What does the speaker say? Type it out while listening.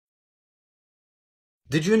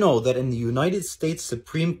Did you know that in the United States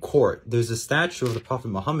Supreme Court, there's a statue of the Prophet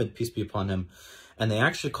Muhammad, peace be upon him, and they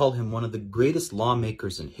actually call him one of the greatest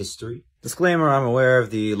lawmakers in history? Disclaimer, I'm aware of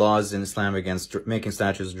the laws in Islam against making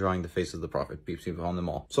statues and drawing the faces of the Prophet, peace be upon them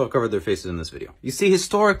all. So I've covered their faces in this video. You see,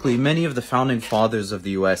 historically, many of the founding fathers of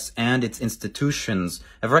the US and its institutions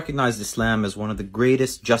have recognized Islam as one of the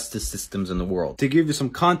greatest justice systems in the world. To give you some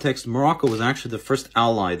context, Morocco was actually the first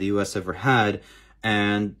ally the US ever had,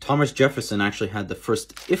 and Thomas Jefferson actually had the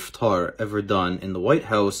first iftar ever done in the White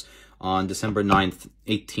House on December 9th,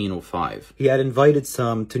 1805. He had invited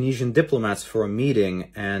some Tunisian diplomats for a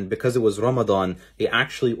meeting, and because it was Ramadan, he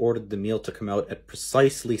actually ordered the meal to come out at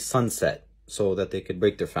precisely sunset so that they could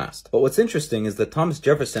break their fast. But what's interesting is that Thomas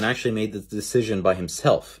Jefferson actually made this decision by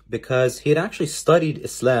himself because he had actually studied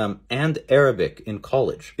Islam and Arabic in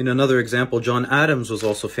college. In another example, John Adams was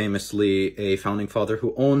also famously a founding father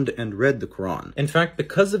who owned and read the Quran. In fact,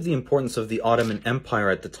 because of the importance of the Ottoman Empire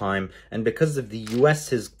at the time, and because of the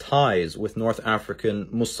US's ties with North African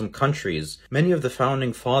Muslim countries, many of the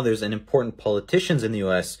founding fathers and important politicians in the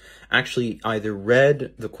US actually either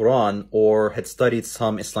read the Quran or had studied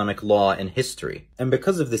some Islamic law and history. And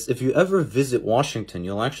because of this, if you ever visit Washington,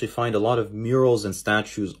 you'll actually find a lot of murals and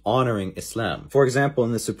statues honoring Islam. For example,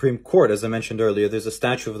 in the Supreme Court, as I mentioned earlier, there's a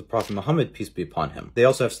statue of the Prophet Muhammad, peace be upon him. They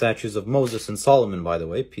also have statues of Moses and Solomon, by the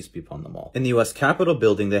way, peace be upon them all. In the US Capitol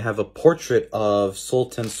building, they have a portrait of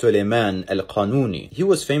Sultan Suleiman al-Qanuni. He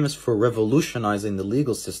was famous for revolutionizing the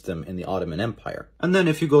legal system in the Ottoman Empire. And then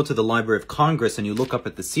if you go to the Library of Congress and you look up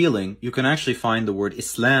at the ceiling, you can actually find the word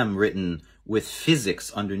Islam written with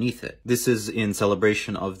physics underneath it. This is in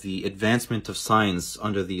celebration of the advancement of science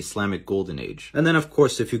under the Islamic Golden Age. And then, of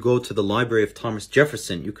course, if you go to the Library of Thomas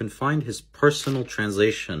Jefferson, you can find his personal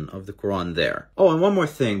translation of the Quran there. Oh, and one more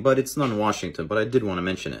thing, but it's not in Washington, but I did want to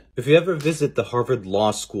mention it. If you ever visit the Harvard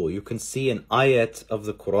Law School, you can see an ayat of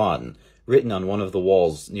the Quran written on one of the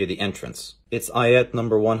walls near the entrance. It's ayat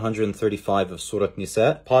number 135 of Surah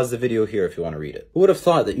Nisa. Pause the video here if you want to read it. Who would have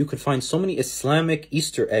thought that you could find so many Islamic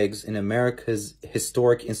Easter eggs in America's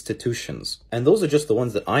historic institutions? And those are just the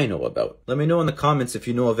ones that I know about. Let me know in the comments if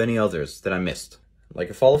you know of any others that I missed. Like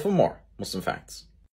and follow for more Muslim facts.